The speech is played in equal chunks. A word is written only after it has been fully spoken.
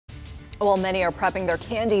While many are prepping their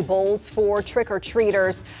candy bowls for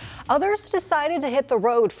trick-or-treaters, others decided to hit the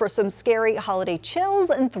road for some scary holiday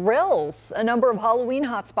chills and thrills. A number of Halloween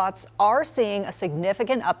hotspots are seeing a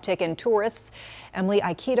significant uptick in tourists. Emily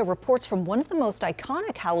Aikita reports from one of the most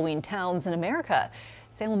iconic Halloween towns in America,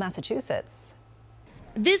 Salem, Massachusetts.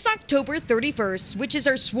 This October 31st, witches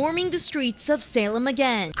are swarming the streets of Salem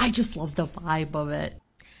again. I just love the vibe of it.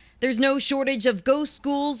 There's no shortage of ghost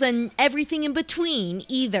schools and everything in between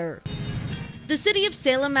either. The city of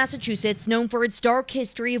Salem, Massachusetts, known for its dark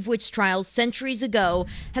history of witch trials centuries ago,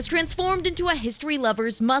 has transformed into a history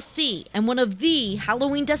lover's must-see and one of the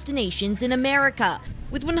Halloween destinations in America,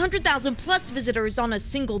 with 100,000 plus visitors on a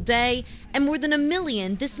single day and more than 1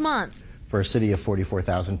 million this month. For a city of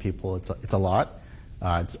 44,000 people, it's a lot.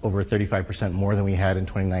 It's over 35% more than we had in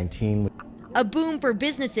 2019. A boom for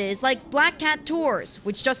businesses like Black Cat Tours,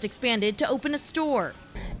 which just expanded to open a store.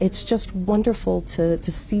 It's just wonderful to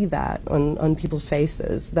see that on people's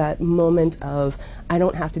faces, that moment of, I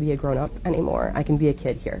don't have to be a grown-up anymore, I can be a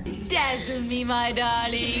kid here. Dazzle me, my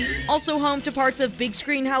darling. Also home to parts of big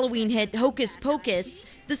screen Halloween hit Hocus Pocus,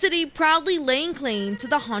 the city proudly laying claim to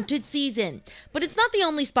the haunted season. But it's not the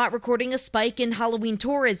only spot recording a spike in Halloween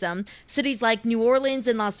tourism. Cities like New Orleans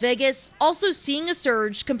and Las Vegas also seeing a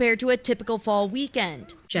surge compared to a typical fall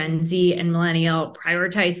weekend. Gen Z and millennial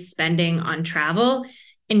prioritize spending on travel,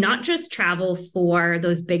 and not just travel for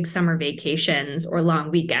those big summer vacations or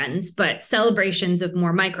long weekends, but celebrations of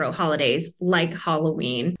more micro holidays like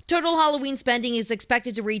Halloween. Total Halloween spending is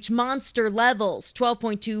expected to reach monster levels,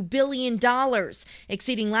 $12.2 billion,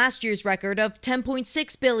 exceeding last year's record of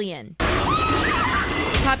 $10.6 billion.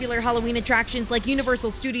 Popular Halloween attractions like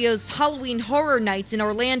Universal Studios' Halloween Horror Nights in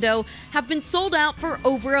Orlando have been sold out for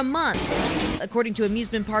over a month, according to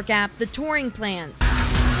amusement park app The Touring Plans.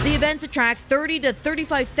 The events attract 30,000 to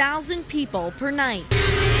 35,000 people per night.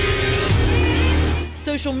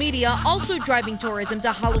 Social media also driving tourism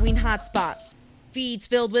to Halloween hotspots. Feeds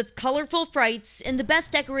filled with colorful frights in the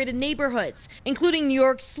best decorated neighborhoods, including New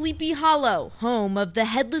York's Sleepy Hollow, home of the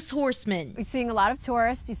Headless Horseman. You're seeing a lot of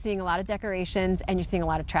tourists, you're seeing a lot of decorations, and you're seeing a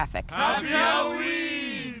lot of traffic. Happy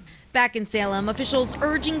Halloween! Back in Salem, officials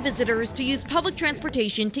urging visitors to use public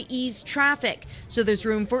transportation to ease traffic, so there's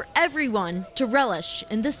room for everyone to relish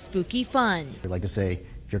in the spooky fun. I'd like to say,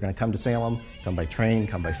 if you're going to come to Salem, come by train,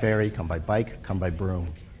 come by ferry, come by bike, come by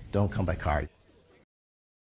broom. Don't come by car.